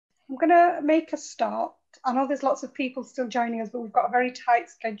I'm going to make a start. I know there's lots of people still joining us, but we've got a very tight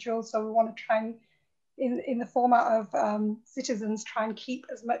schedule, so we want to try and, in the format of citizens, try and keep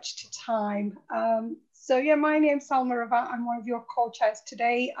as much to time. So yeah, my name's Salma Ravat. I'm one of your co-chairs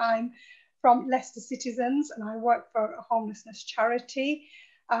today. I'm from Leicester Citizens, and I work for a homelessness charity.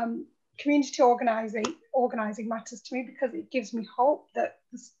 Community organising matters to me because it gives me hope that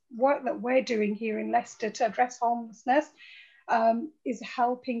this work that we're doing here in Leicester to address homelessness is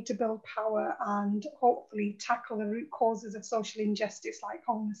helping to build power and hopefully tackle the root causes of social injustice like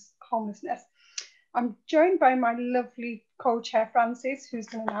homelessness. I'm joined by my lovely co-chair, Francis, who's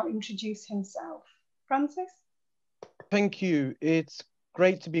going to now introduce himself. Francis? Thank you. It's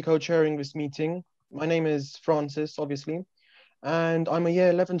great to be co-chairing this meeting. My name is Francis, obviously, and I'm a year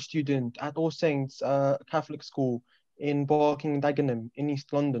 11 student at All Saints Catholic School in Barking, Dagenham in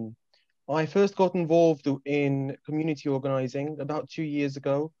East London. I first got involved in community organising about 2 years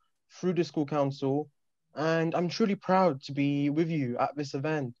ago through the school council, and I'm truly proud to be with you at this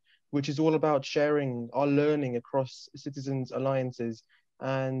event, which is all about sharing our learning across citizens' alliances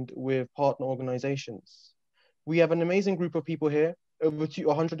and with partner organisations. We have an amazing group of people here, over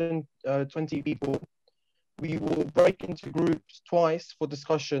 120 people. We will break into groups twice for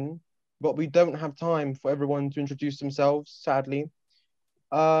discussion, but we don't have time for everyone to introduce themselves, sadly.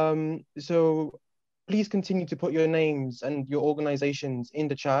 So please continue to put your names and your organizations in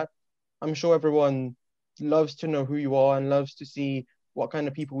the chat. I'm sure everyone loves to know who you are and loves to see what kind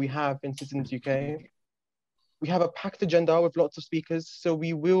of people we have in Citizens UK. We have a packed agenda with lots of speakers, so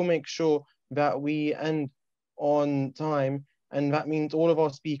we will make sure that we end on time, and that means all of our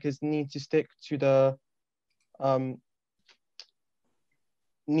speakers need to stick to the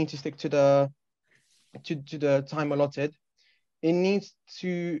time allotted. It needs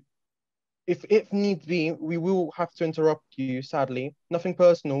to, if need be, we will have to interrupt you, sadly. Nothing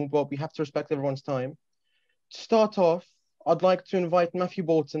personal, but we have to respect everyone's time. To start off, I'd like to invite Matthew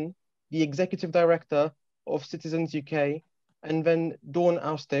Bolton, the Executive Director of Citizens UK, and then Dawn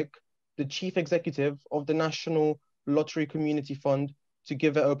Austick, the Chief Executive of the National Lottery Community Fund, to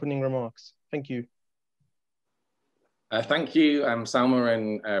give their opening remarks. Thank you. Thank you, Salma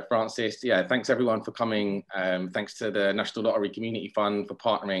and Francis. Yeah, thanks everyone for coming. Thanks to the National Lottery Community Fund for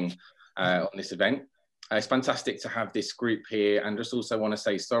partnering on this event. It's fantastic to have this group here, and just also want to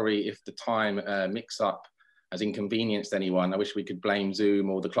say sorry if the time mix-up has inconvenienced anyone. I wish we could blame Zoom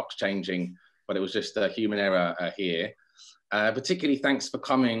or the clocks changing, but it was just a human error here. Particularly thanks for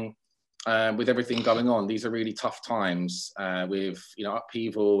coming with everything going on. These are really tough times with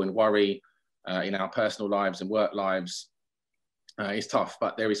upheaval and worry in our personal lives and work lives. It's tough,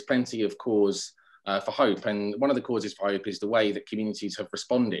 but there is plenty of cause for hope. And one of the causes for hope is the way that communities have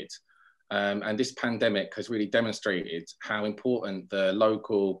responded. And this pandemic has really demonstrated how important the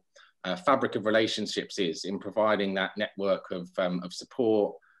local fabric of relationships is in providing that network of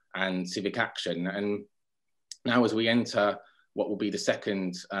support and civic action. And now as we enter what will be the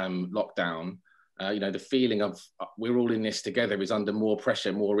second lockdown, the feeling of we're all in this together is under more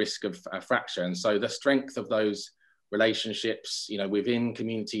pressure, more risk of fracture. And so the strength of those relationships, within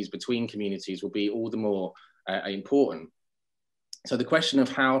communities, between communities, will be all the more important. So the question of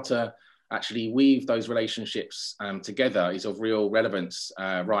how to actually weave those relationships together is of real relevance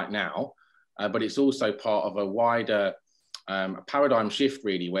right now, but it's also part of a wider paradigm shift,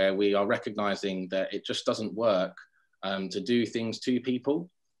 really, where we are recognizing that it just doesn't work to do things to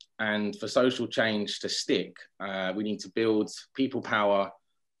people. And for social change to stick, we need to build people power,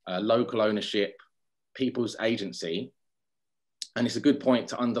 local ownership, people's agency. And it's a good point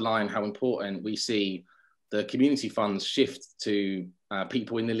to underline how important we see the community funds shift to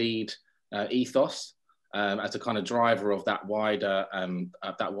people in the lead ethos as a kind of driver of that wider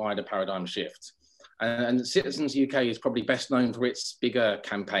paradigm shift. And Citizens UK is probably best known for its bigger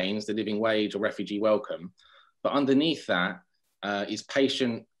campaigns, the Living Wage or Refugee Welcome. But underneath that is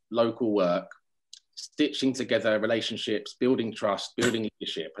patient local work, stitching together relationships, building trust, building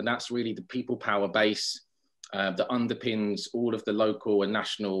leadership. And that's really the people power base that underpins all of the local and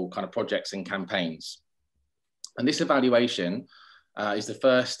national kind of projects and campaigns. And this evaluation is the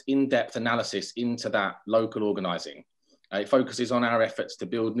first in-depth analysis into that local organising. It focuses on our efforts to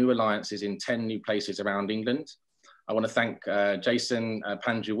build new alliances in 10 new places around England. I want to thank Jason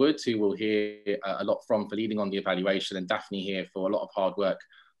Pandya-Wood, who we'll hear a lot from, for leading on the evaluation, and Daphne here for a lot of hard work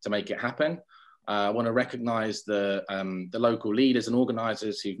to make it happen. I want to recognise the local leaders and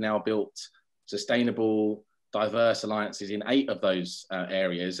organisers who've now built sustainable, diverse alliances in 8 of those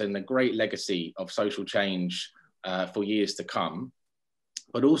areas, and a great legacy of social change for years to come,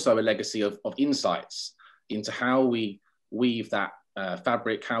 but also a legacy of insights into how we weave that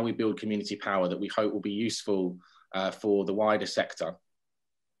fabric, how we build community power that we hope will be useful for the wider sector.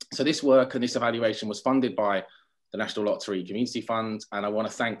 So this work and this evaluation was funded by the National Lottery Community Fund, and I want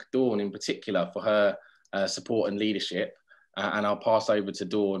to thank Dawn in particular for her support and leadership. And I'll pass over to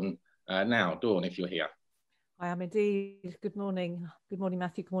Dawn now. Dawn, if you're here. I am indeed. Good morning. Good morning,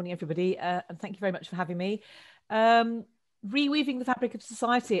 Matthew. Good morning, everybody. And thank you very much for having me. Reweaving the Fabric of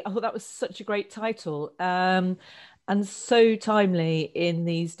Society. I thought that was such a great title and so timely in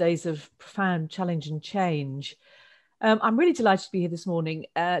these days of profound challenge and change. I'm really delighted to be here this morning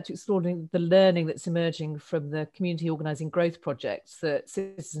to explore the learning that's emerging from the community organising growth projects that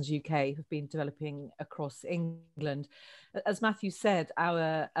Citizens UK have been developing across England. As Matthew said,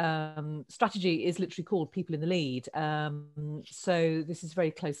 our strategy is literally called People in the Lead. So this is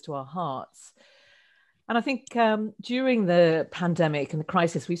very close to our hearts. And I think during the pandemic and the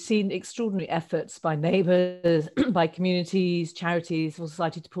crisis, we've seen extraordinary efforts by neighbours, by communities, charities, civil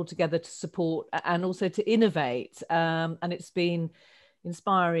society to pull together to support and also to innovate. And it's been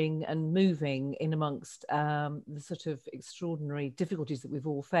inspiring and moving in amongst the sort of extraordinary difficulties that we've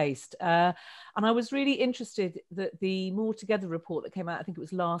all faced. And I was really interested that the More Together report that came out, I think it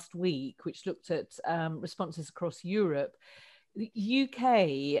was last week, which looked at responses across Europe. The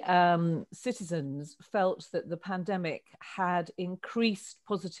UK citizens felt that the pandemic had increased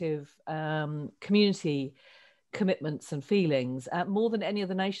positive community commitments and feelings more than any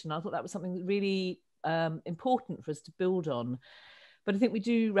other nation. I thought that was something really important for us to build on. But I think we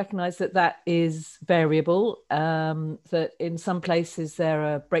do recognise that that is variable, that in some places there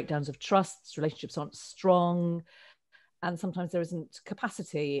are breakdowns of trust, relationships aren't strong, and sometimes there isn't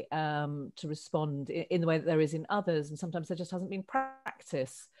capacity to respond in the way that there is in others, and sometimes there just hasn't been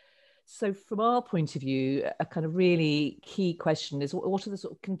practice. So from our point of view, a kind of really key question is what are the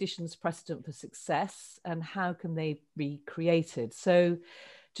sort of conditions precedent for success and how can they be created? So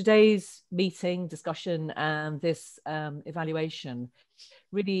today's meeting, discussion, and this evaluation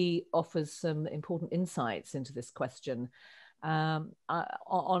really offers some important insights into this question. On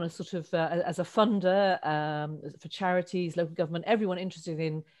a sort of, as a funder for charities, local government, everyone interested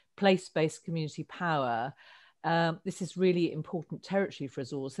in place-based community power, this is really important territory for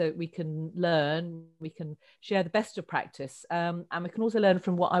us all, so we can learn, we can share the best of practice, and we can also learn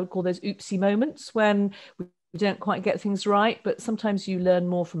from what I would call those oopsie moments when we don't quite get things right, but sometimes you learn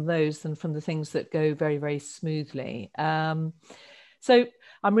more from those than from the things that go very, very smoothly. So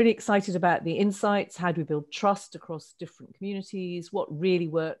I'm really excited about the insights. How do we build trust across different communities? What really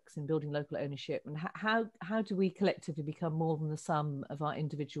works in building local ownership? And how do we collectively become more than the sum of our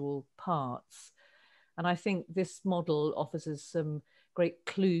individual parts? And I think this model offers us some great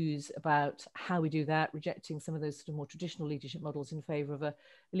clues about how we do that, rejecting some of those sort of more traditional leadership models in favour of a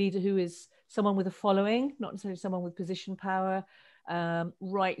leader who is someone with a following, not necessarily someone with position power,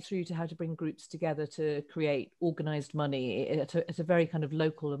 right through to how to bring groups together to create organised money at a very kind of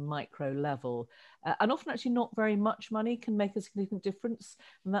local and micro level. And often actually not very much money can make a significant difference.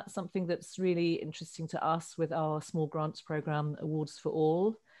 And that's something that's really interesting to us with our small grants programme, Awards for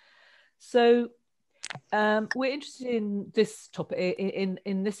All. So we're interested in this topic,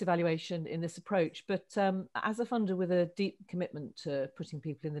 in this evaluation, in this approach, but as a funder with a deep commitment to putting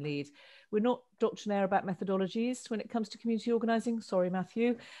people in the lead, we're not doctrinaire about methodologies when it comes to community organising. Sorry,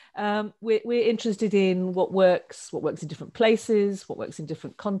 Matthew. We're interested in what works in different places, what works in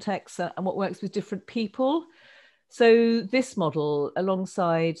different contexts, and what works with different people. So this model,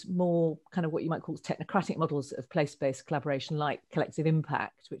 alongside more kind of what you might call technocratic models of place-based collaboration, like collective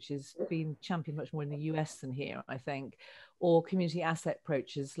impact, which has been championed much more in the US than here, I think, or community asset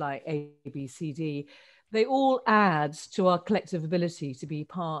approaches like ABCD, they all add to our collective ability to be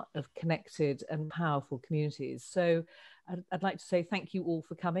part of connected and powerful communities. So I'd like to say thank you all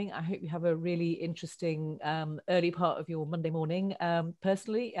for coming. I hope you have a really interesting early part of your Monday morning.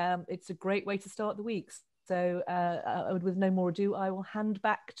 Personally, it's a great way to start the week. So with no more ado, I will hand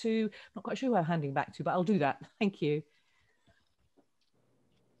back to, not quite sure who I'm handing back to, but I'll do that. Thank you.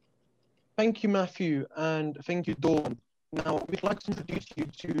 Thank you, Matthew, and thank you, Dawn. Now, we'd like to introduce you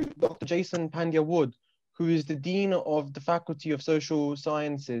to Dr. Jason Pandya-Wood, who is the Dean of the Faculty of Social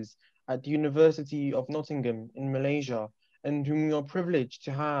Sciences at the University of Nottingham in Malaysia, and whom we are privileged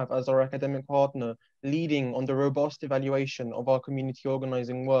to have as our academic partner, leading on the robust evaluation of our community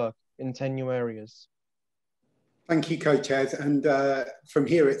organising work in 10 new areas. Thank you, co-chairs, and from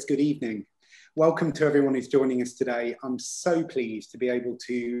here it's good evening. Welcome to everyone who's joining us today. I'm so pleased to be able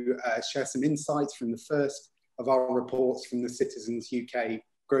to share some insights from the first of our reports from the Citizens UK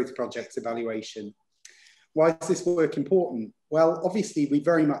Growth Projects evaluation. Why is this work important? Well, obviously, we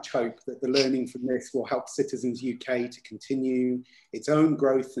very much hope that the learning from this will help Citizens UK to continue its own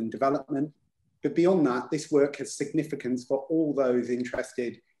growth and development. But beyond that, this work has significance for all those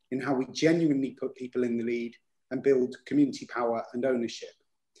interested in how we genuinely put people in the lead and build community power and ownership.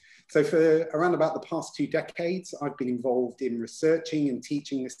 So for around about the past 2 decades, I've been involved in researching and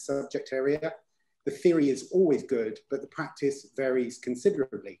teaching this subject area. The theory is always good, but the practice varies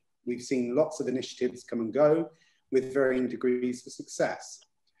considerably. We've seen lots of initiatives come and go with varying degrees of success.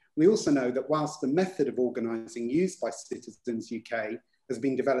 We also know that whilst the method of organising used by Citizens UK has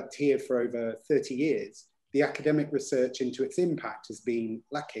been developed here for over 30 years, the academic research into its impact has been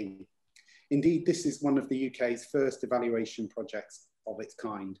lacking. Indeed, this is one of the UK's first evaluation projects of its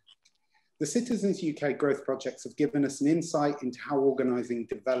kind. The Citizens UK growth projects have given us an insight into how organising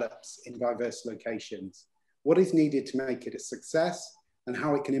develops in diverse locations, what is needed to make it a success, and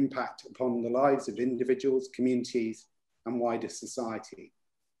how it can impact upon the lives of individuals, communities, and wider society.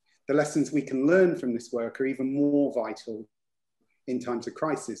 The lessons we can learn from this work are even more vital in times of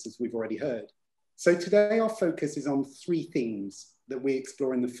crisis, as we've already heard. So today our focus is on 3 themes that we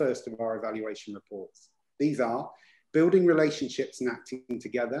explore in the first of our evaluation reports. These are building relationships and acting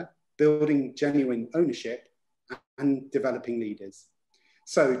together, building genuine ownership, and developing leaders.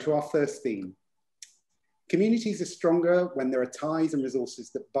 So to our first theme. Communities are stronger when there are ties and resources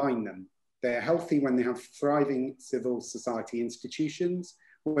that bind them. They are healthy when they have thriving civil society institutions,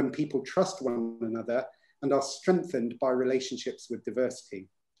 when people trust one another and are strengthened by relationships with diversity.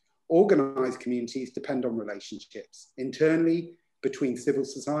 Organised communities depend on relationships, internally, between civil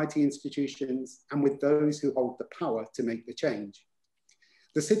society institutions, and with those who hold the power to make the change.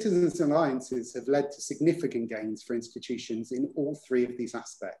 The Citizens Alliances have led to significant gains for institutions in all 3 of these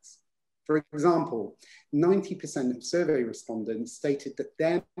aspects. For example, 90% of survey respondents stated that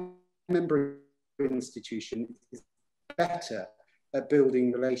their member institution is better at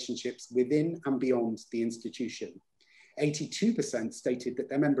building relationships within and beyond the institution. 82% stated that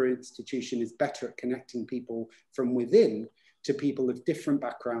their member institution is better at connecting people from within to people of different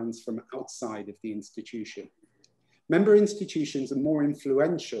backgrounds from outside of the institution. Member institutions are more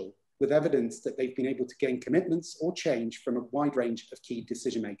influential, with evidence that they've been able to gain commitments or change from a wide range of key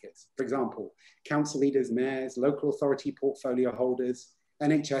decision makers. For example, council leaders, mayors, local authority portfolio holders,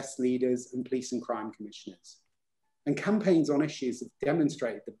 NHS leaders, and police and crime commissioners. And campaigns on issues have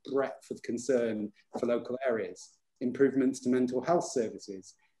demonstrated the breadth of concern for local areas, improvements to mental health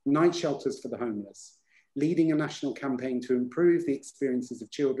services, night shelters for the homeless, leading a national campaign to improve the experiences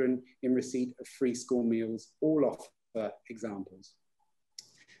of children in receipt of free school meals, all offer examples.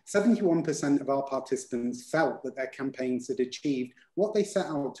 71% of our participants felt that their campaigns had achieved what they set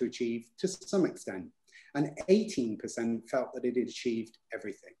out to achieve to some extent, and 18% felt that it had achieved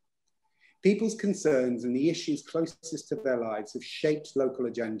everything. People's concerns and the issues closest to their lives have shaped local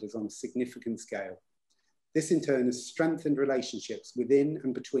agendas on a significant scale. This in turn has strengthened relationships within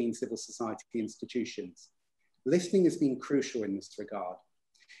and between civil society institutions. Listening has been crucial in this regard.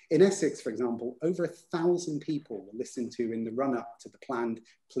 In Essex, for example, over 1,000 people were listened to in the run-up to the planned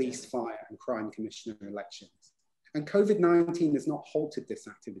police, fire and crime commissioner elections. And COVID-19 has not halted this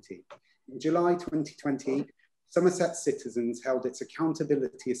activity. In July 2020, Somerset Citizens held its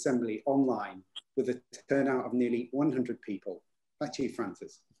accountability assembly online with a turnout of nearly 100 people. Back to you,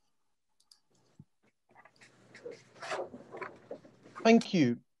 Francis. Thank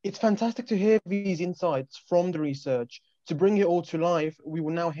you. It's fantastic to hear these insights from the research. To bring it all to life, we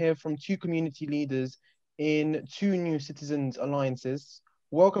will now hear from 2 community leaders in 2 new Citizens Alliances.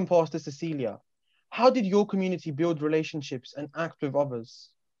 Welcome, Pastor Cecilia. How did your community build relationships and act with others?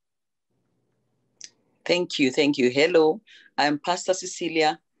 Thank you. Hello, I'm Pastor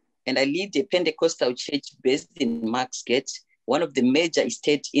Cecilia, and I lead a Pentecostal church based in Marksgate, one of the major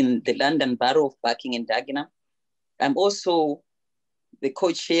estates in the London Borough of Barking and Dagenham. I'm also the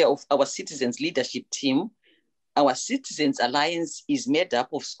co-chair of our Citizens Leadership Team. Our Citizens Alliance is made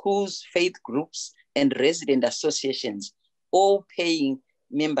up of schools, faith groups, and resident associations, all paying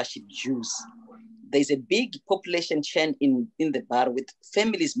membership dues. There's a big population change in the borough, with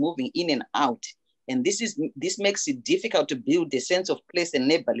families moving in and out. And this makes it difficult to build a sense of place and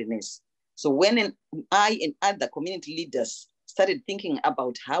neighborliness. So when I and other community leaders started thinking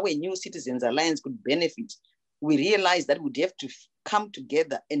about how a new Citizens Alliance could benefit, we realized that we'd have to come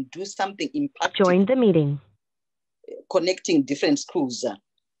together and do something impactful. Join the meeting. Connecting different schools.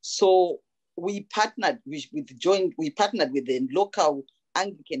 So we partnered with the local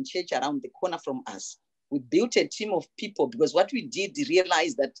Anglican church around the corner from us. We built a team of people because what we did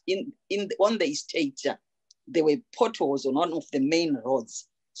realize that on the estate, there were potholes on one of the main roads.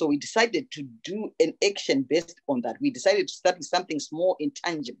 So we decided to do an action based on that. We decided to start with something small and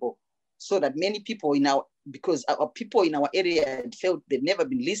tangible so that many people because our people in our area had felt they'd never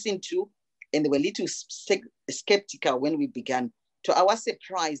been listened to, and they were a little skeptical when we began. To our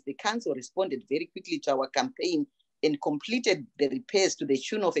surprise, the council responded very quickly to our campaign and completed the repairs to the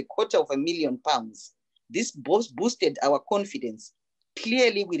tune of £250,000. This boosted our confidence.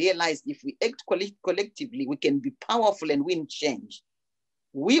 Clearly, we realized if we act collectively, we can be powerful and win change.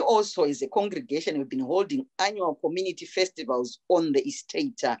 We also, as a congregation, have been holding annual community festivals on the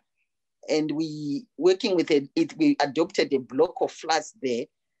estate, and we working with it. We adopted a block of flats there,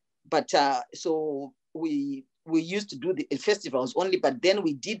 but so we used to do the festivals only, but then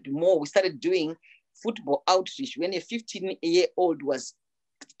we did more. We started doing football outreach when a 15-year-old was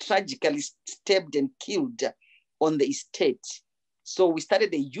tragically stabbed and killed on the estate. So we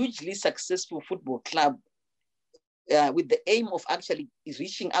started a hugely successful football club with the aim of actually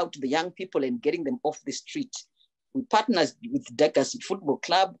reaching out to the young people and getting them off the street. We partnered with Dagas Football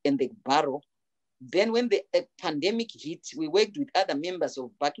Club and the Barrow. Then when the pandemic hit, we worked with other members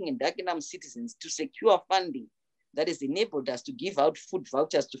of Barking and Dagenham citizens to secure funding that has enabled us to give out food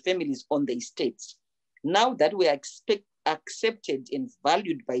vouchers to families on the estates. Now that we are accepted and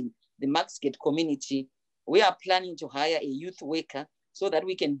valued by the Maxgate community, we are planning to hire a youth worker so that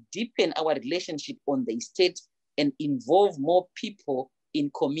we can deepen our relationship on the estate and involve more people in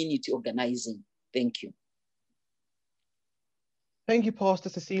community organizing. Thank you. Thank you, Pastor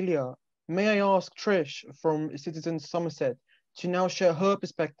Cecilia. May I ask Trish from Citizens Somerset to now share her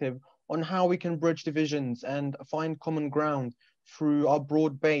perspective on how we can bridge divisions and find common ground through our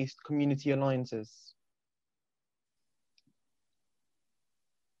broad-based community alliances?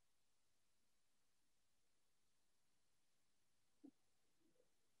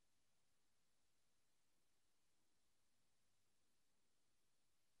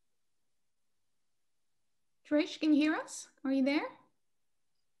 Trish, can you hear us? Are you there?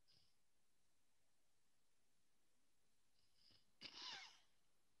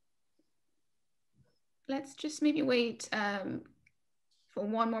 Let's just maybe wait for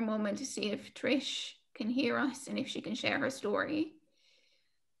one more moment to see if Trish can hear us and if she can share her story.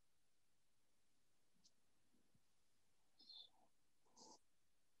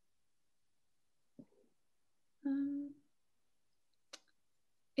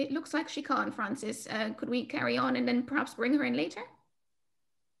 It looks like she can't, Francis. Could we carry on and then perhaps bring her in later?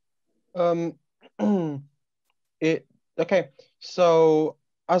 Okay, so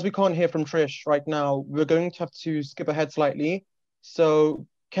as we can't hear from Trish right now, we're going to have to skip ahead slightly. So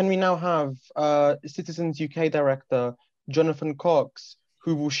can we now have Citizens UK Director, Jonathan Cox,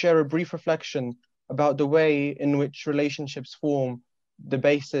 who will share a brief reflection about the way in which relationships form the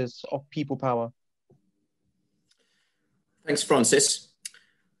basis of people power. Thanks, Francis.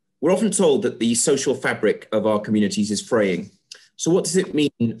 We're often told that the social fabric of our communities is fraying. So what does it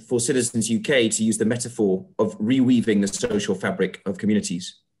mean for Citizens UK to use the metaphor of reweaving the social fabric of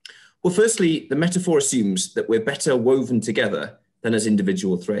communities? Well, firstly, the metaphor assumes that we're better woven together than as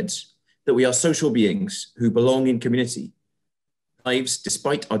individual threads, that we are social beings who belong in community. Lives,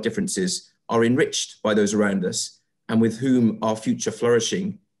 despite our differences, are enriched by those around us and with whom our future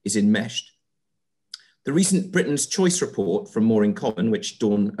flourishing is enmeshed. The recent Britain's Choice report from More in Common, which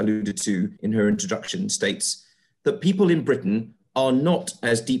Dawn alluded to in her introduction, states that people in Britain are not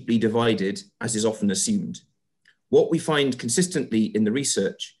as deeply divided as is often assumed. What we find consistently in the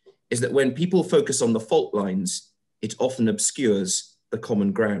research is that when people focus on the fault lines, it often obscures the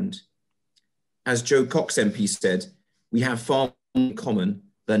common ground. As Joe Cox MP said, we have far more in common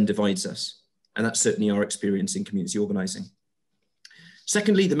than divides us. And that's certainly our experience in community organising.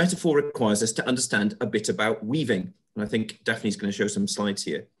 Secondly, the metaphor requires us to understand a bit about weaving. And I think Daphne's going to show some slides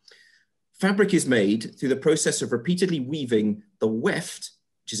here. Fabric is made through the process of repeatedly weaving the weft,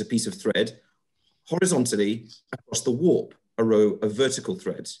 which is a piece of thread, horizontally across the warp, a row of vertical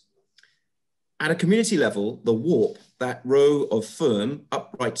threads. At a community level, the warp, that row of firm,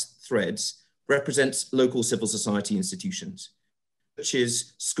 upright threads, represents local civil society institutions.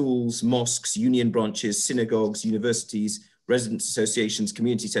 Churches, schools, mosques, union branches, synagogues, universities, residents' associations,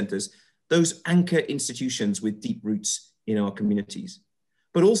 community centres, those anchor institutions with deep roots in our communities.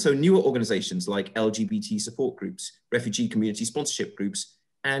 But also newer organisations like LGBT support groups, refugee community sponsorship groups,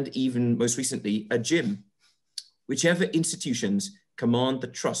 and even most recently, a gym. Whichever institutions command the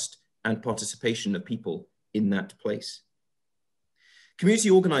trust and participation of people in that place. Community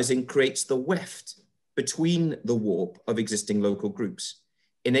organising creates the weft between the warp of existing local groups,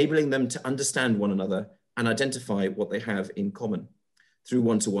 enabling them to understand one another and identify what they have in common through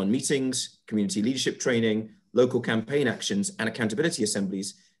one-to-one meetings, community leadership training, local campaign actions, and accountability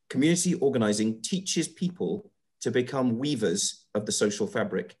assemblies. community organising teaches people to become weavers of the social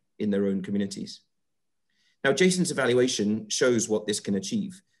fabric in their own communities. Now, Jason's evaluation shows what this can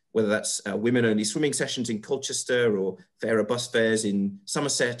achieve, whether that's women-only swimming sessions in Colchester or fairer bus fares in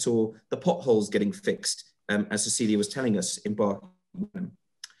Somerset, or the potholes getting fixed, as Cecilia was telling us, in Barking.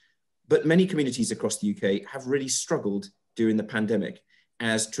 But many communities across the UK have really struggled during the pandemic,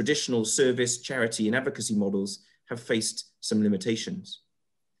 as traditional service, charity and advocacy models have faced some limitations.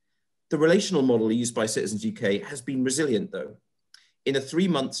 The relational model used by Citizens UK has been resilient though. In the 3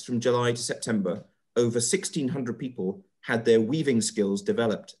 months from July to September, over 1,600 people had their weaving skills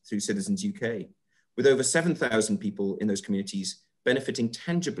developed through Citizens UK, with over 7,000 people in those communities benefiting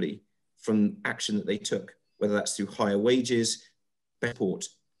tangibly from action that they took, whether that's through higher wages, better support,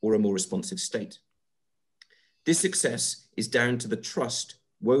 or a more responsive state. This success is down to the trust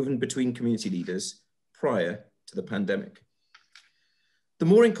woven between community leaders prior to the pandemic. The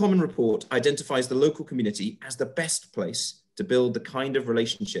More in Common report identifies the local community as the best place to build the kind of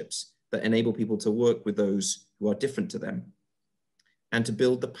relationships that enable people to work with those who are different to them and to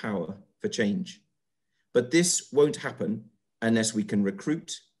build the power for change. But this won't happen unless we can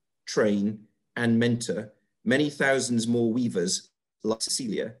recruit, train, and mentor many thousands more weavers like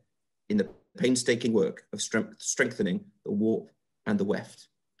Cecilia in the painstaking work of strengthening the warp and the weft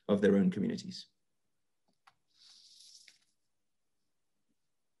of their own communities.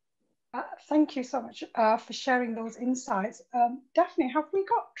 Thank you so much for sharing those insights. Daphne, have we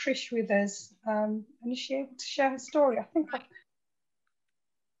got Trish with us? And is she able to share her story? I think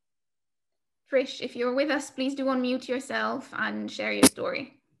Trish, if you're with us, please do unmute yourself and share your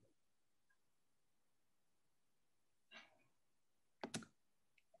story.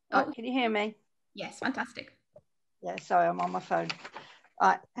 Oh, can you hear me? Yes, fantastic. Yeah, sorry, I'm on my phone.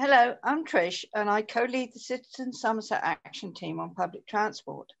 Hello, I'm Trish, and I co-lead the Citizen Somerset Action Team on public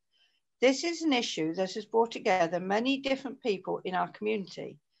transport. This is an issue that has brought together many different people in our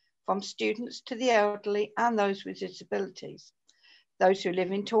community, from students to the elderly and those with disabilities, those who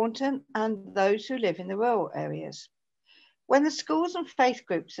live in Taunton and those who live in the rural areas. When the schools and faith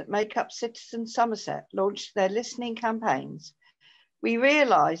groups that make up Citizen Somerset launched their listening campaigns, we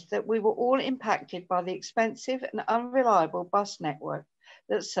realised that we were all impacted by the expensive and unreliable bus network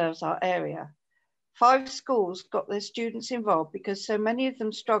that serves our area. 5 schools got their students involved because so many of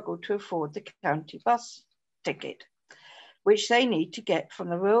them struggled to afford the county bus ticket, which they need to get from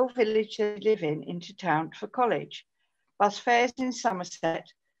the rural village they live in into town for college. Bus fares in Somerset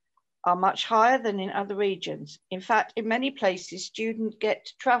are much higher than in other regions. In fact, in many places, students get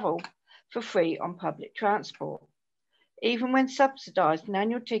to travel for free on public transport. Even when subsidised, an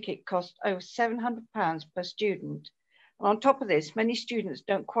annual ticket costs over £700 per student. And on top of this, many students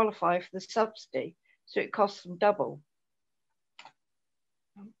don't qualify for the subsidy, so it costs them double.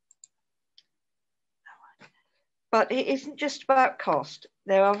 But it isn't just about cost.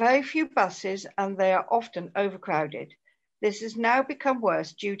 There are very few buses and they are often overcrowded. This has now become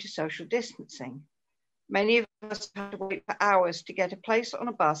worse due to social distancing. Many of us have to wait for hours to get a place on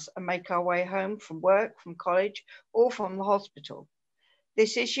a bus and make our way home from work, from college, or from the hospital.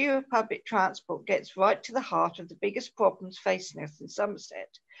 This issue of public transport gets right to the heart of the biggest problems facing us in Somerset.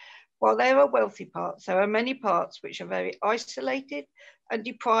 While there are wealthy parts, there are many parts which are very isolated and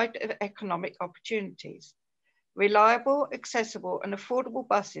deprived of economic opportunities. Reliable, accessible, and affordable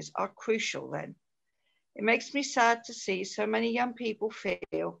buses are crucial then. It makes me sad to see so many young people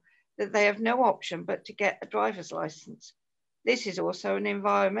feel that they have no option but to get a driver's license. This is also an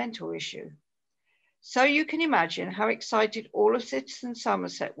environmental issue. So you can imagine how excited all of Citizen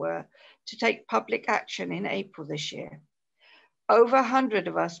Somerset were to take public action in April this year. Over 100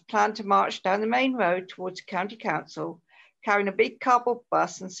 of us planned to march down the main road towards the County Council, carrying a big cardboard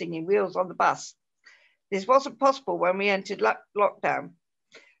bus and singing "Wheels on the Bus." This wasn't possible when we entered lockdown,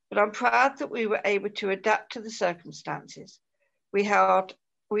 but I'm proud that we were able to adapt to the circumstances. We held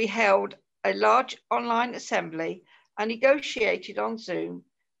a large online assembly and negotiated on Zoom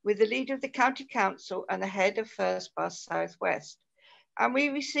with the leader of the County Council and the head of First Bus South West. And we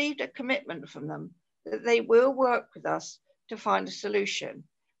received a commitment from them that they will work with us to find a solution,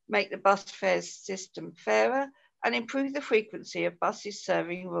 make the bus fares system fairer, and improve the frequency of buses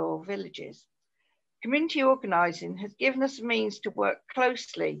serving rural villages. Community organising has given us a means to work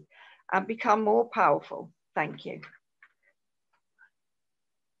closely and become more powerful. Thank you.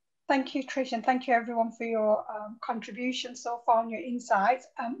 Thank you, Trish, and thank you everyone for your contribution so far and your insights.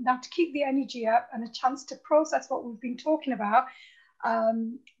 Now, to keep the energy up and a chance to process what we've been talking about,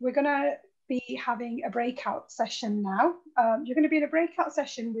 we're going to be having a breakout session now. You're going to be in a breakout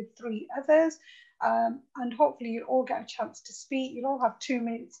session with 3 others. and hopefully you'll all get a chance to speak. You'll all have 2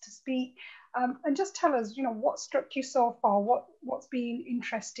 minutes to speak, and just tell us, you know, what struck you so far, what's been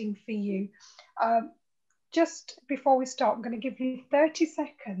interesting for you. Just before we start, I'm going to give you 30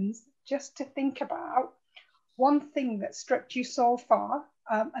 seconds just to think about one thing that struck you so far,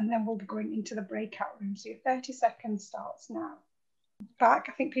 and then we'll be going into the breakout room. So your 30 seconds starts now. Back,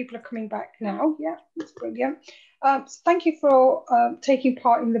 I think people are coming back now. Yeah, that's brilliant. So thank you for taking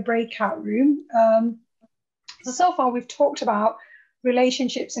part in the breakout room. So far we've talked about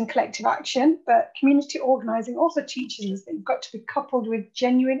relationships and collective action, but community organising also teaches us that you've got to be coupled with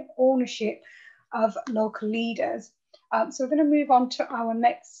genuine ownership of local leaders. So we're going to move on to our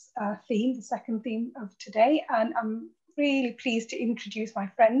next theme, the second theme of today, and I'm really pleased to introduce my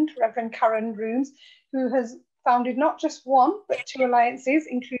friend, Reverend Karen Rooms, who has founded not just one, but 2 alliances,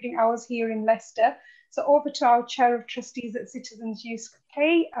 including ours here in Leicester. So over to our Chair of Trustees at Citizens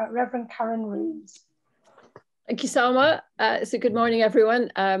UK, Reverend Karen Rooms. Thank you, Salma. So good morning,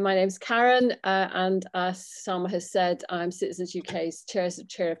 everyone. My name is Karen, and as Salma has said, I'm Citizens UK's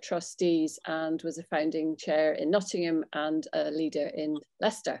Chair of Trustees and was a founding chair in Nottingham and a leader in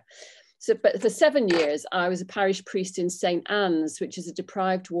Leicester. So, but for 7 years, I was a parish priest in St Anne's, which is a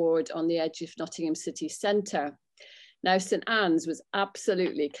deprived ward on the edge of Nottingham city centre. Now, St Anne's was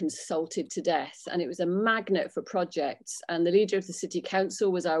absolutely consulted to death, and it was a magnet for projects. And the leader of the city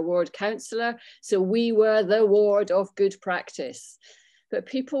council was our ward councillor, so we were the ward of good practice. But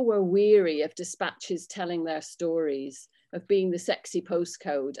people were weary of dispatches telling their stories, of being the sexy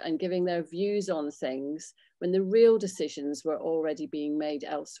postcode and giving their views on things when the real decisions were already being made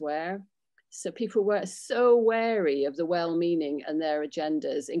elsewhere. So people were so wary of the well-meaning and their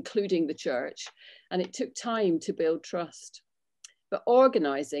agendas, including the church, and it took time to build trust. But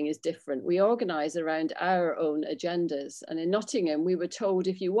organising is different. We organise around our own agendas. And in Nottingham, we were told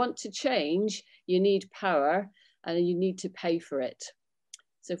if you want to change, you need power and you need to pay for it.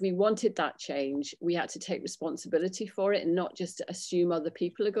 So if we wanted that change, we had to take responsibility for it and not just assume other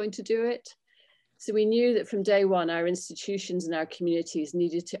people are going to do it. So we knew that from day one, our institutions and our communities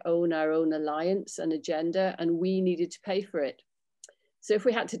needed to own our own alliance and agenda, and we needed to pay for it. So if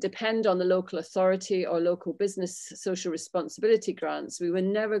we had to depend on the local authority or local business social responsibility grants, we were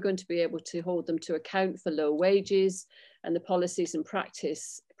never going to be able to hold them to account for low wages and the policies and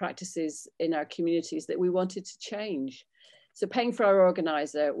practices in our communities that we wanted to change. So paying for our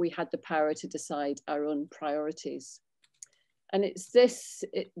organiser, we had the power to decide our own priorities. And it's this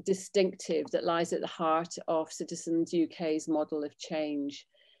distinctive that lies at the heart of Citizens UK's model of change.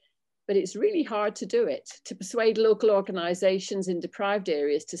 But it's really hard to do it, to persuade local organisations in deprived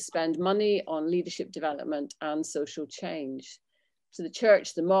areas to spend money on leadership development and social change. So the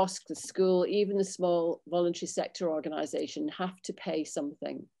church, the mosque, the school, even the small voluntary sector organisation have to pay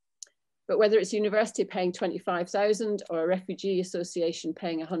something. But whether it's university paying 25,000 or a refugee association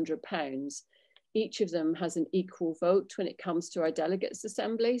paying £100, each of them has an equal vote when it comes to our delegates'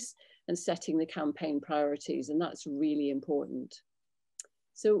 assemblies and setting the campaign priorities, and that's really important.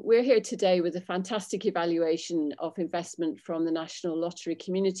 So we're here today with a fantastic evaluation of investment from the National Lottery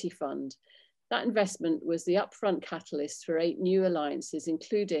Community Fund. That investment was the upfront catalyst for 8 new alliances,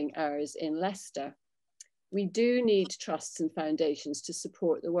 including ours in Leicester. We do need trusts and foundations to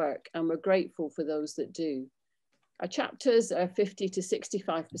support the work, and we're grateful for those that do. Our chapters are 50 to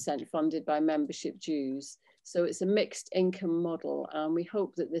 65% funded by membership dues, so it's a mixed income model, and we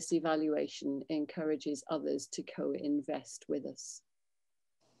hope that this evaluation encourages others to co-invest with us.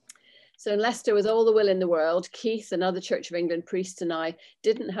 So in Leicester, with all the will in the world, Keith, another Church of England priest, and I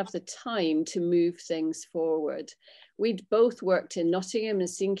didn't have the time to move things forward. We'd both worked in Nottingham and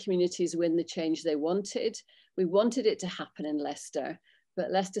seen communities win the change they wanted. We wanted it to happen in Leicester, but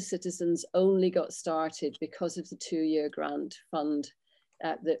Leicester Citizens only got started because of the 2-year grant fund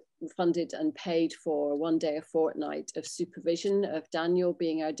that funded and paid for 1 day a fortnight of supervision of Daniel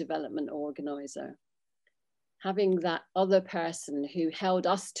being our development organiser. Having that other person who held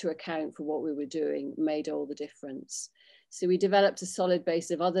us to account for what we were doing made all the difference. So we developed a solid base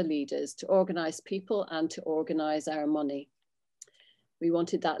of other leaders to organise people and to organise our money. We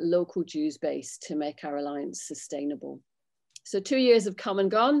wanted that local dues base to make our alliance sustainable. So 2 years have come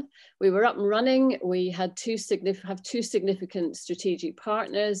and gone. We were up and running. We had two significant strategic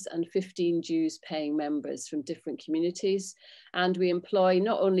partners and 15 dues paying members from different communities. And we employ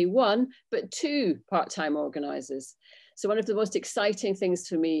not only 1, but 2 part-time organisers. So one of the most exciting things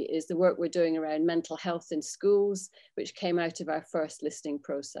for me is the work we're doing around mental health in schools, which came out of our first listening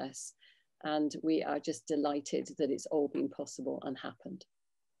process. And we are just delighted that it's all been possible and happened.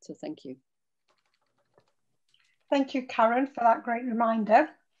 So thank you. Thank you, Karen, for that great reminder.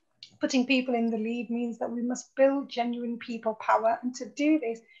 Putting people in the lead means that we must build genuine people power. And to do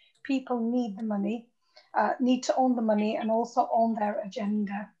this, people need the money, need to own the money and also own their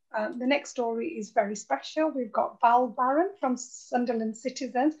agenda. The next story is very special. We've got Val Barron from Sunderland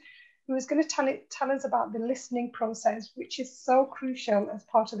Citizens, who is going to tell us about the listening process, which is so crucial as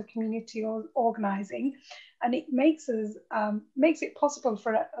part of the community organising. And it makes it possible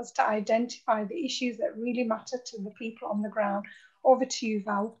for us to identify the issues that really matter to the people on the ground. Over to you,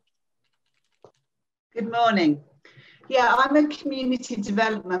 Val. Good morning. Yeah, I'm a community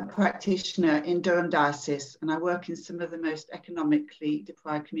development practitioner in Durham Diocese, and I work in some of the most economically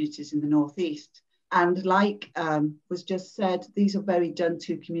deprived communities in the North East. And like was just said, these are very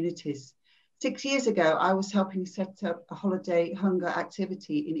done-to communities. 6 years ago, I was helping set up a holiday hunger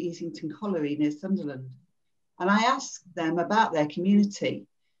activity in Easington Colliery near Sunderland. And I asked them about their community.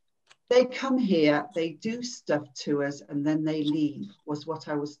 They come here, they do stuff to us, and then they leave, was what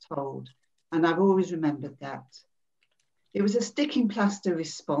I was told. And I've always remembered that. It was a sticking plaster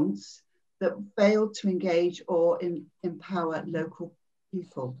response that failed to engage or empower local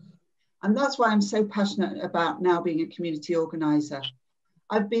people. And that's why I'm so passionate about now being a community organiser.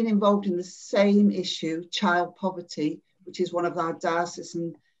 I've been involved in the same issue, child poverty, which is one of our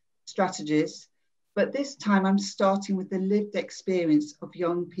diocesan strategies. But this time I'm starting with the lived experience of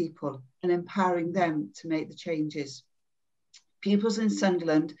young people and empowering them to make the changes. Pupils in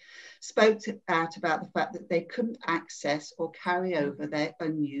Sunderland spoke out about the fact that they couldn't access or carry over their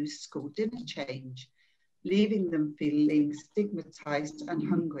unused school dinner change, leaving them feeling stigmatised and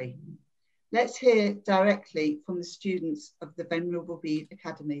hungry. Let's hear directly from the students of the Venerable Bede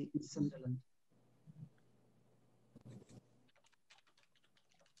Academy in Sunderland.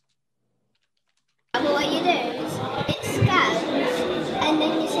 What you do is it scans and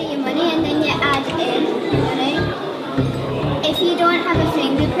then you see your money and then you add in your money. If you don't have a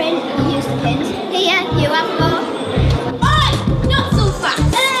fingerprint, you use the pins. Here, you have more. Oi! Not so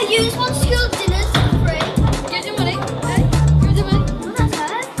fast! You just want school dinners for free. Here's your money. Okay? Here's your money. Oh, that's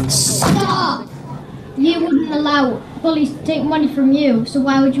hard. Stop! You wouldn't allow bullies to take money from you, so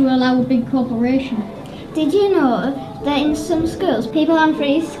why would you allow a big corporation? Did you know that in some schools, people on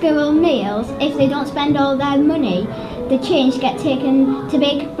free school meals, if they don't spend all their money, the change get taken to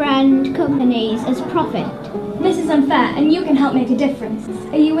big brand companies as profit? This is unfair, and you can help make a difference.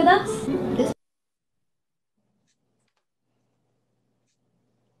 Are you with us?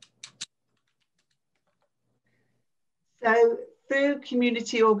 So through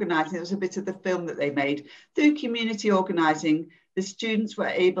community organising, it was a bit of the film that they made. Through community organising, the students were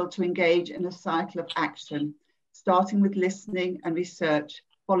able to engage in a cycle of action, starting with listening and research,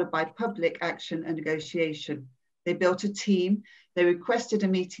 followed by public action and negotiation. They built a team. They requested a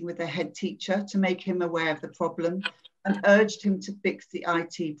meeting with their head teacher to make him aware of the problem and urged him to fix the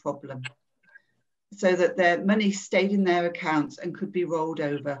IT problem so that their money stayed in their accounts and could be rolled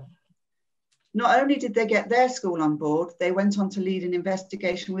over. Not only did they get their school on board, they went on to lead an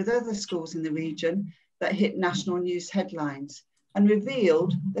investigation with other schools in the region that hit national news headlines and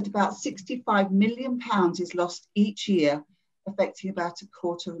revealed that about £65 million is lost each year, affecting about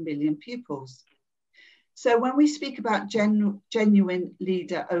 250,000 pupils. So when we speak about genuine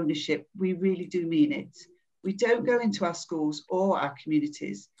leader ownership, we really do mean it. We don't go into our schools or our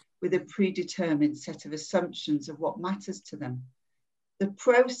communities with a predetermined set of assumptions of what matters to them. The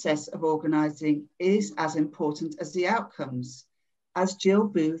process of organising is as important as the outcomes, as Jill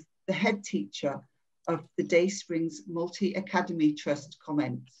Booth, the head teacher of the Daysprings Multi-Academy Trust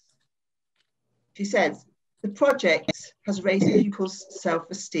comments. She says, the project has raised pupils'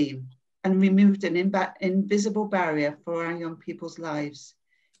 self-esteem and removed an invisible barrier for our young people's lives.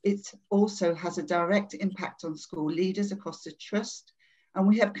 It also has a direct impact on school leaders across the trust, and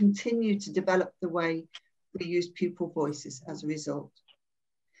we have continued to develop the way we use pupil voices as a result.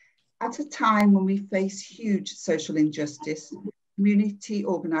 At a time when we face huge social injustice, community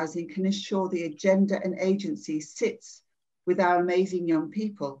organising can ensure the agenda and agency sits with our amazing young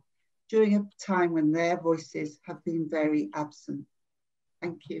people during a time when their voices have been very absent.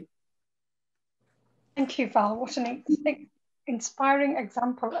 Thank you. Thank you, Val. What an inspiring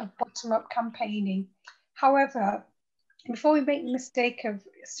example of bottom-up campaigning. However, before we make the mistake of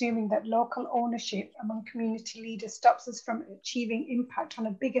assuming that local ownership among community leaders stops us from achieving impact on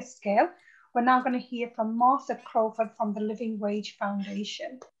a bigger scale, we're now going to hear from Martha Crawford from the Living Wage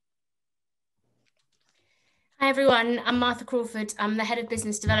Foundation. Hi everyone, I'm Martha Crawford. I'm the Head of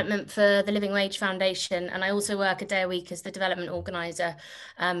Business Development for the Living Wage Foundation, and I also work a day a week as the Development Organiser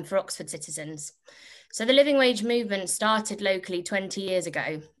for Oxford Citizens. So the Living Wage movement started locally 20 years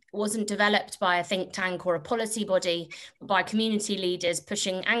ago, wasn't developed by a think tank or a policy body, but by community leaders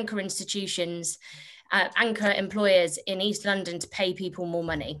pushing anchor institutions, anchor employers in East London to pay people more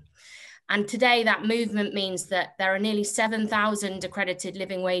money. And today that movement means that there are nearly 7,000 accredited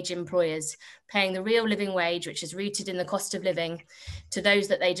living wage employers paying the real living wage, which is rooted in the cost of living, to those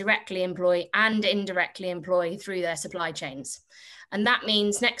that they directly employ and indirectly employ through their supply chains. And that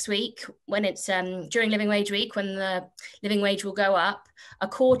means next week, when it's during Living Wage Week, when the living wage will go up,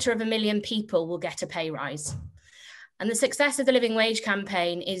 250,000 people will get a pay rise. And the success of the Living Wage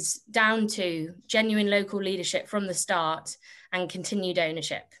campaign is down to genuine local leadership from the start and continued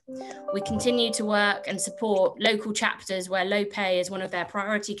ownership. We continue to work and support local chapters where low pay is one of their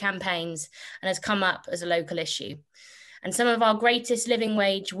priority campaigns and has come up as a local issue. And some of our greatest living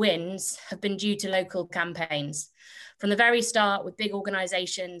wage wins have been due to local campaigns. From the very start with big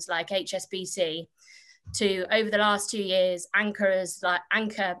organisations like HSBC, to over the last 2 years, anchor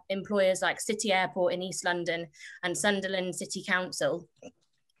employers like City Airport in East London and Sunderland City Council,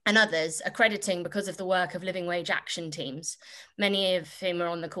 and others accrediting because of the work of living wage action teams, many of whom are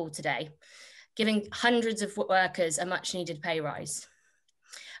on the call today, giving hundreds of workers a much needed pay rise.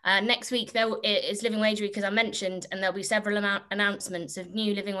 Next week there is Living Wage Week, as I mentioned, and there'll be several announcements of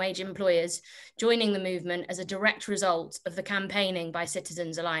new living wage employers joining the movement as a direct result of the campaigning by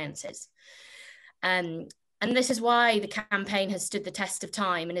citizens' alliances. And this is why the campaign has stood the test of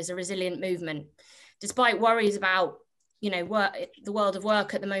time and is a resilient movement, despite worries about the world of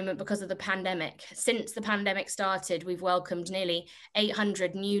work at the moment because of the pandemic. Since the pandemic started, we've welcomed nearly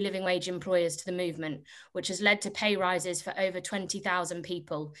 800 new living wage employers to the movement, which has led to pay rises for over 20,000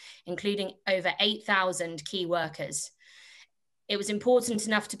 people, including over 8,000 key workers. It was important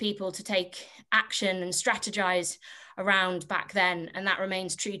enough to people to take action and strategize around back then, and that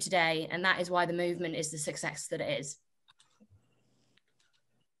remains true today, and that is why the movement is the success that it is.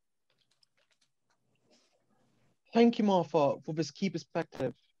 Thank you, Martha, for this key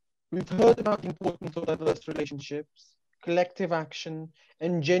perspective. We've heard about the importance of diverse relationships, collective action,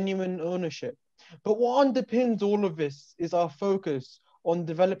 and genuine ownership. But what underpins all of this is our focus on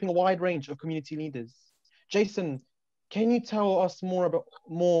developing a wide range of community leaders. Jason, can you tell us more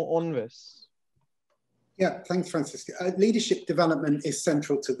on this? Yeah, thanks, Francis. Leadership development is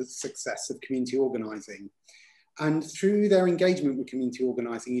central to the success of community organising. And through their engagement with community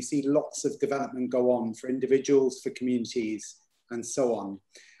organising, you see lots of development go on for individuals, for communities, and so on.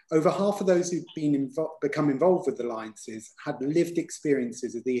 Over half of those who've become involved with alliances had lived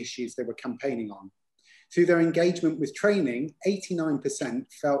experiences of the issues they were campaigning on. Through their engagement with training, 89%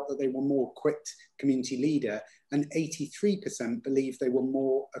 felt that they were more equipped community leader, and 83% believed they were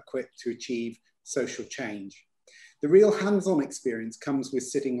more equipped to achieve social change. The real hands-on experience comes with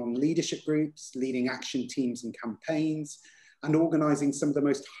sitting on leadership groups, leading action teams and campaigns, and organising some of the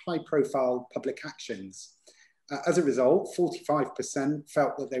most high-profile public actions. As a result, 45%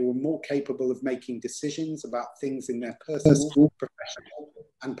 felt that they were more capable of making decisions about things in their personal, professional,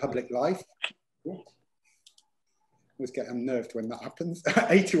 and public life. I always get unnerved when that happens.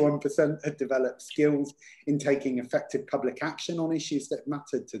 81% had developed skills in taking effective public action on issues that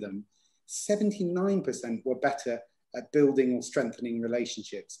mattered to them. 79% were better at building or strengthening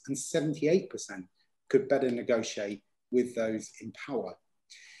relationships, and 78% could better negotiate with those in power.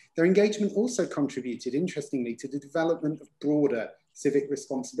 Their engagement also contributed, interestingly, to the development of broader civic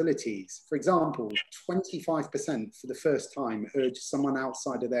responsibilities. For example, 25% for the first time urged someone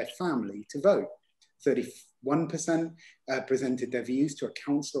outside of their family to vote. 31% presented their views to a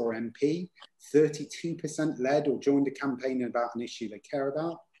councillor or MP. 32% led or joined a campaign about an issue they care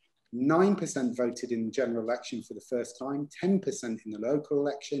about. 9% voted in the general election for the first time, 10% in the local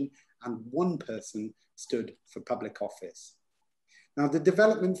election, and 1 person stood for public office. Now, the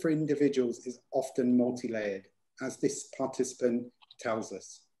development for individuals is often multi-layered, as this participant tells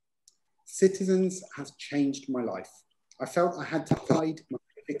us. Citizens has changed my life. I felt I had to hide my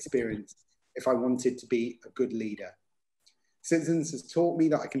experience if I wanted to be a good leader. Citizens has taught me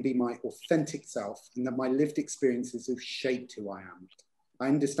that I can be my authentic self and that my lived experiences have shaped who I am. I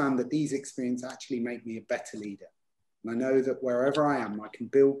understand that these experiences actually make me a better leader. And I know that wherever I am, I can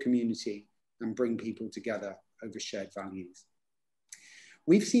build community and bring people together over shared values.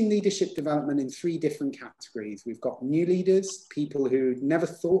 We've seen leadership development in 3 different categories. We've got new leaders, people who never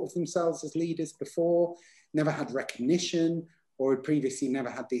thought of themselves as leaders before, never had recognition, or had previously never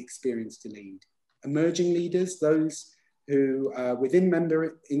had the experience to lead. Emerging leaders, those who within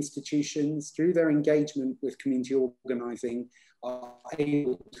member institutions, through their engagement with community organising, are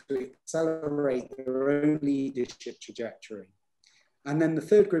able to accelerate their own leadership trajectory. And then the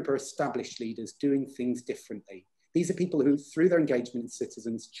third group are established leaders doing things differently. These are people who, through their engagement as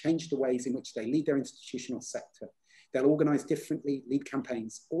citizens, change the ways in which they lead their institutional sector. They'll organise differently, lead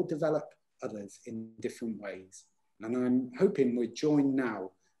campaigns, or develop others in different ways. And I'm hoping we're joined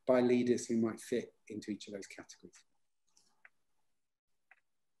now by leaders who might fit into each of those categories.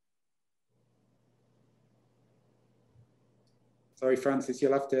 Sorry, Francis,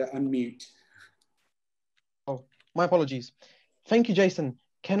 you'll have to unmute. Oh, my apologies. Thank you, Jason.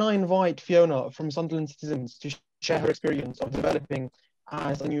 Can I invite Fiona from Sunderland Citizens to share her experience of developing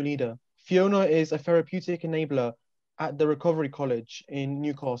as a new leader? Fiona is a therapeutic enabler at the Recovery College in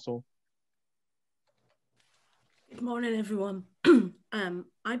Newcastle. Good morning, everyone.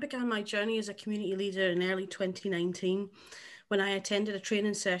 I began my journey as a community leader in early 2019 when I attended a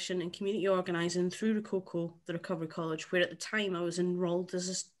training session in community organising through Rococo, the Recovery College, where at the time I was enrolled as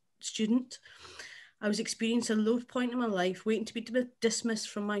a student. I was experiencing a low point in my life, waiting to be dismissed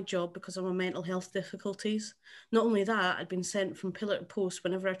from my job because of my mental health difficulties. Not only that, I'd been sent from pillar to post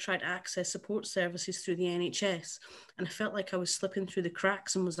whenever I tried to access support services through the NHS, and I felt like I was slipping through the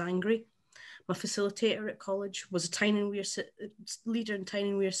cracks and was angry. My facilitator at college was a leader in Tyne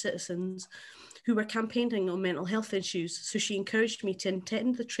and Wear citizens who were campaigning on mental health issues, so she encouraged me to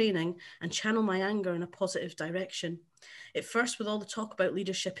attend the training and channel my anger in a positive direction. At first, with all the talk about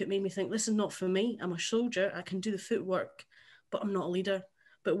leadership, it made me think, this is not for me. I'm a soldier, I can do the footwork, but I'm not a leader.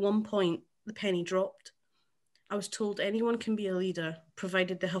 But at one point, the penny dropped. I was told anyone can be a leader,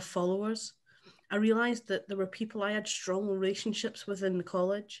 provided they have followers. I realised that there were people I had strong relationships with in the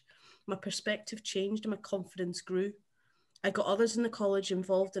college. My perspective changed and my confidence grew. I got others in the college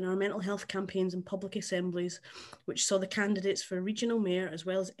involved in our mental health campaigns and public assemblies, which saw the candidates for regional mayor as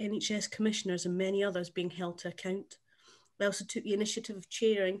well as NHS commissioners and many others being held to account. I also took the initiative of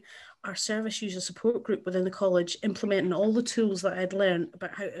chairing our service user support group within the college, implementing all the tools that I'd learned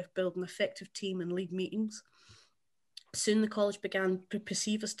about how to build an effective team and lead meetings. Soon the college began to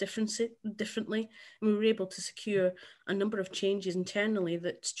perceive us differently, and we were able to secure a number of changes internally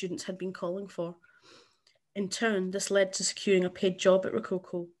that students had been calling for. In turn, this led to securing a paid job at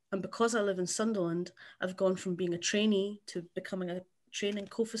Rococo, and because I live in Sunderland, I've gone from being a trainee to becoming a training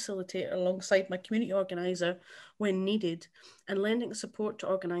co-facilitator alongside my community organiser when needed, and lending support to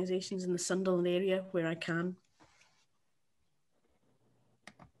organisations in the Sunderland area where I can.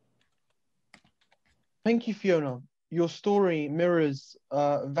 Thank you, Fiona. Your story mirrors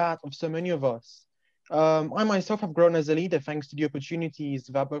that of so many of us. I myself have grown as a leader thanks to the opportunities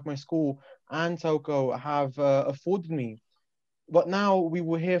that both my school and Telco have afforded me. But now we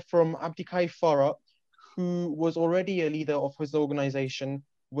will hear from Abdikaif Farah, who was already a leader of his organisation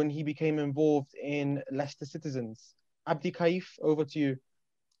when he became involved in Leicester Citizens. Abdikaif, over to you.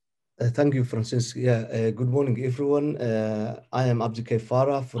 Thank you, Francis. Good morning, everyone. I am Abdikaif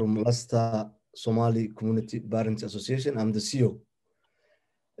Farah from Leicester Somali Community Parents Association. I'm the CEO.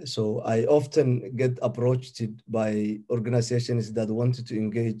 So I often get approached by organizations that wanted to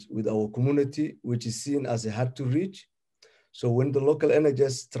engage with our community, which is seen as hard to reach. So when the local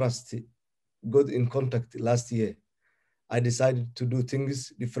NHS trustee got in contact last year, I decided to do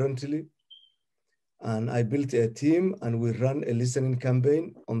things differently. And I built a team and we ran a listening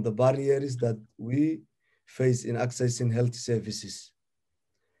campaign on the barriers that we face in accessing health services.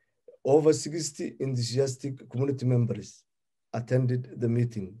 Over 60 enthusiastic community members attended the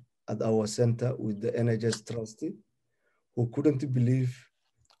meeting at our center with the NHS trustee, who couldn't believe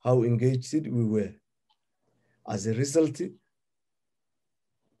how engaged we were. As a result,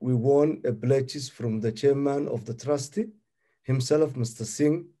 we won a pledges from the chairman of the trustee, himself, Mr.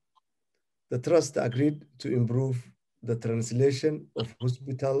 Singh. The trust agreed to improve the translation of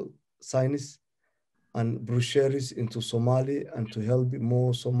hospital signs and brochures into Somali and to help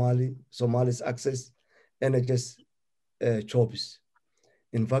more Somalis access NHS jobs.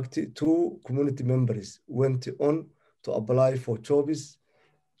 In fact, 2 community members went on to apply for jobs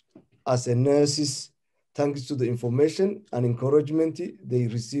as a nurses, thanks to the information and encouragement they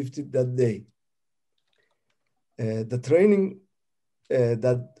received that day. The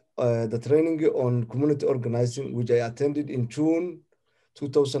training on community organizing, which I attended in June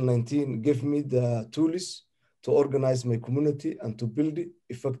 2019, gave me the tools to organize my community and to build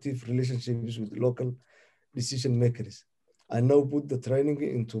effective relationships with local decision makers. I now put the training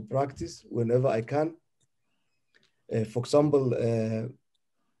into practice whenever I can. For example,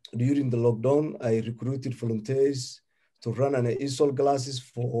 during the lockdown, I recruited volunteers to run an ESOL classes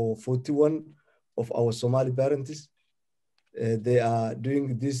for 41 of our Somali parents. They are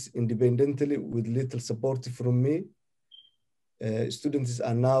doing this independently with little support from me. Students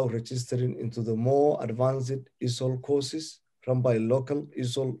are now registering into the more advanced ESOL courses run by local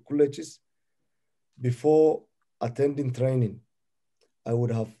ESOL colleges. Before attending training, I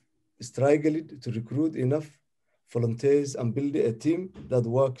would have struggled to recruit enough volunteers and build a team that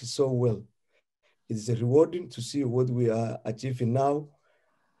works so well. It is rewarding to see what we are achieving now,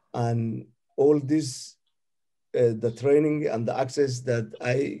 and all this, the training and the access that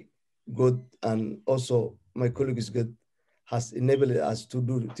I got and also my colleagues got has enabled us to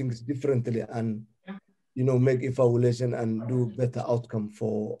do things differently and make evaluation and do better outcome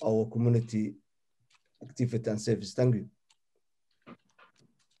for our community activity and service. Thank you.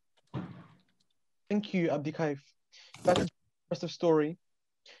 Thank you, Abdikaif. That's a impressive story.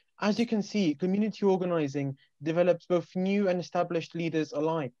 As you can see, community organizing develops both new and established leaders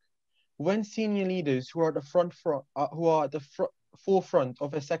alike. When senior leaders who are at the forefront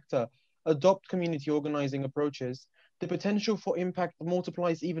of a sector adopt community organizing approaches, the potential for impact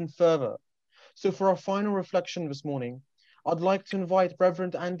multiplies even further. So for our final reflection this morning, I'd like to invite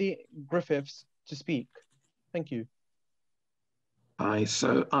Reverend Andy Griffiths to speak. Thank you. Hi,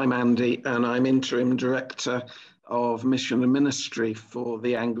 so I'm Andy and I'm Interim Director of Mission and Ministry for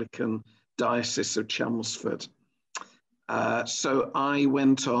the Anglican Diocese of Chelmsford. So I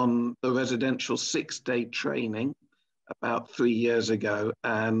went on the residential 6-day training about 3 years ago,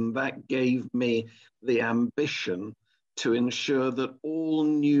 and that gave me the ambition to ensure that all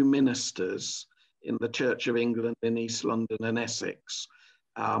new ministers in the Church of England in East London and Essex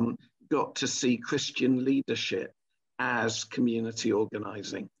got to see Christian leadership as community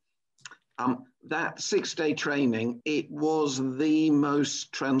organising. That 6-day training, it was the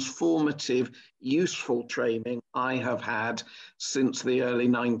most transformative, useful training I have had since the early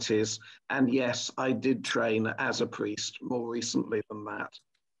 90s. And yes, I did train as a priest more recently than that.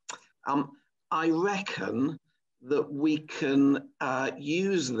 I reckon that we can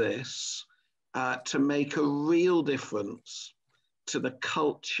use this to make a real difference to the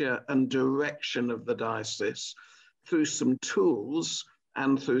culture and direction of the diocese through some tools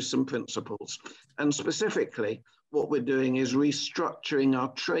and through some principles. And specifically, what we're doing is restructuring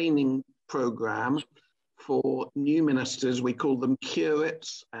our training program for new ministers. We call them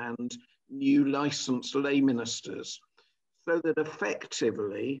curates and new licensed lay ministers, so that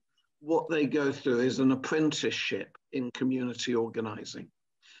effectively what they go through is an apprenticeship in community organising.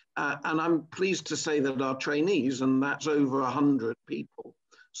 And I'm pleased to say that our trainees, and that's over 100 people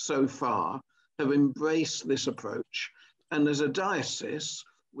so far, have embraced this approach. And as a diocese,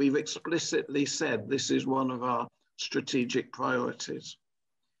 we've explicitly said this is one of our strategic priorities.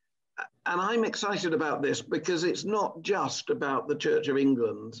 And I'm excited about this because it's not just about the Church of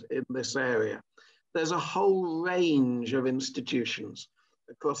England in this area. There's a whole range of institutions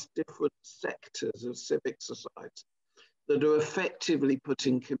across different sectors of civic society that are effectively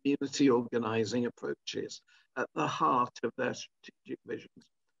putting community organising approaches at the heart of their strategic visions.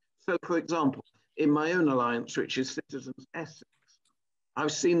 So, for example, in my own alliance, which is Citizens Essex,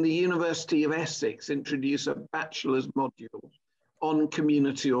 I've seen the University of Essex introduce a bachelor's module on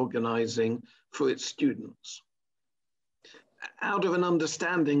community organising for its students, out of an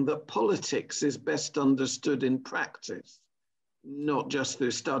understanding that politics is best understood in practice, not just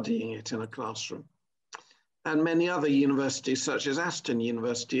through studying it in a classroom. And many other universities, such as Aston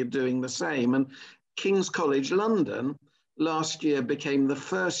University, are doing the same. And King's College London last year became the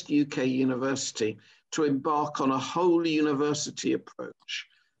first UK university to embark on a whole university approach,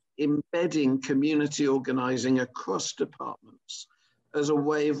 embedding community organising across departments as a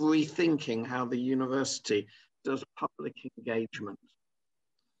way of rethinking how the university does public engagement.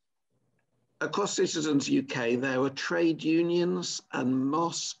 Across Citizens UK, there are trade unions and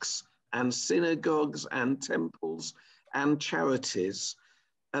mosques and synagogues and temples and charities,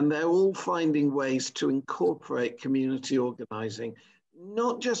 and they're all finding ways to incorporate community organising,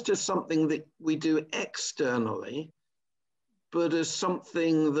 not just as something that we do externally, but as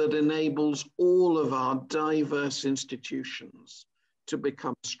something that enables all of our diverse institutions to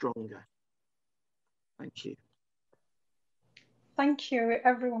become stronger. Thank you. Thank you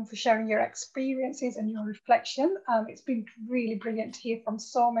everyone for sharing your experiences and your reflection. It's been really brilliant to hear from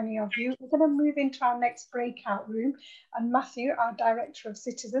so many of you. We're going to move into our next breakout room, and Matthew, our Director of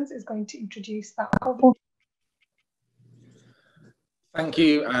Citizens, is going to introduce that. Thank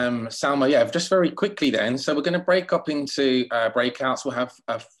you, Salma. Yeah, just very quickly then. So we're going to break up into breakouts. We'll have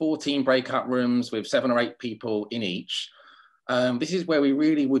 14 breakout rooms with 7 or 8 people in each. This is where we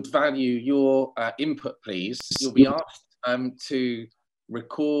really would value your input, please. You'll be asked to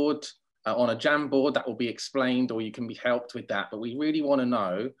record on a Jamboard. That will be explained, or you can be helped with that. But we really want to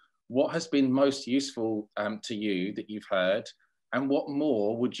know what has been most useful to you that you've heard, and what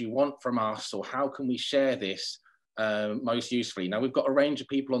more would you want from us, or how can we share this most usefully. Now, we've got a range of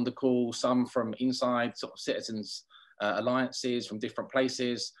people on the call, some from inside sort of citizens alliances from different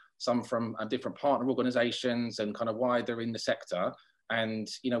places, some from different partner organizations and kind of wider in the sector. And,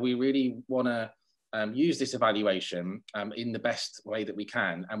 you know, we really want to use this evaluation in the best way that we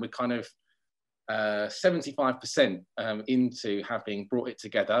can. And we're kind of 75% into having brought it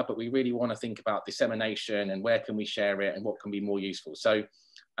together, but we really want to think about dissemination and where can we share it and what can be more useful. So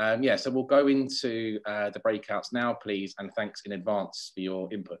yeah, so we'll go into the breakouts now, please, and thanks in advance for your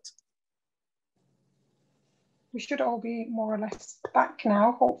input. We should all be more or less back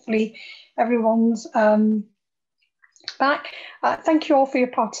now. Hopefully everyone's back. Thank you all for your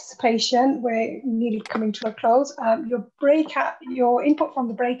participation. We're nearly coming to a close. Your input from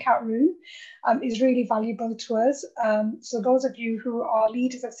the breakout room is really valuable to us. So those of you who are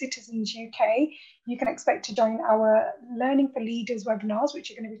leaders of Citizens UK, you can expect to join our Learning for Leaders webinars,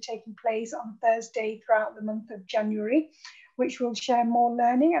 which are going to be taking place on Thursday throughout the month of January, which will share more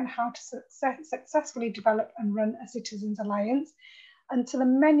learning and how to successfully develop and run a Citizens Alliance. And to the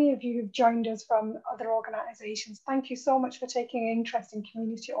many of you who've joined us from other organisations, thank you so much for taking an interest in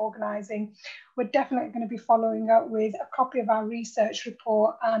community organising. We're definitely going to be following up with a copy of our research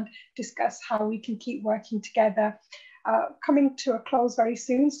report and discuss how we can keep working together. Coming to a close very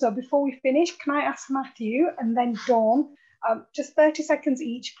soon. So before we finish, can I ask Matthew and then Dawn, just 30 seconds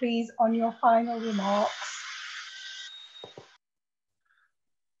each, please, on your final remarks.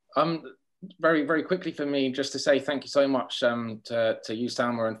 Very, very quickly for me, just to say thank you so much to you,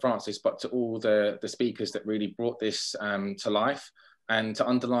 Salma and Francis, but to all the speakers that really brought this to life. And to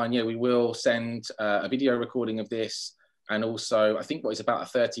underline, yeah, we will send a video recording of this, and also I think what is about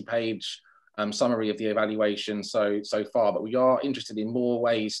a 30-page summary of the evaluation so far. But we are interested in more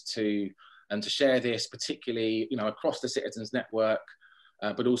ways to share this, particularly, you know, across the Citizens Network,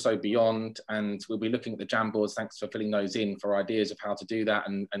 but also beyond. And we'll be looking at the Jamboards. Thanks for filling those in for ideas of how to do that.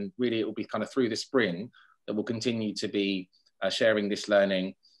 And really it will be kind of through the spring that we'll continue to be sharing this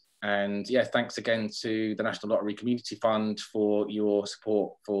learning. And yeah, thanks again to the National Lottery Community Fund for your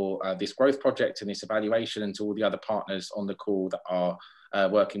support for this growth project and this evaluation, and to all the other partners on the call that are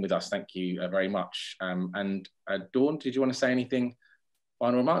working with us. Thank you very much. And Dawn, did you want to say anything?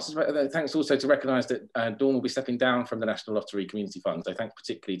 Final remarks. Thanks also to recognise that Dawn will be stepping down from the National Lottery Community Fund. So thanks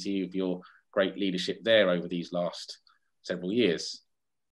particularly to you for your great leadership there over these last several years.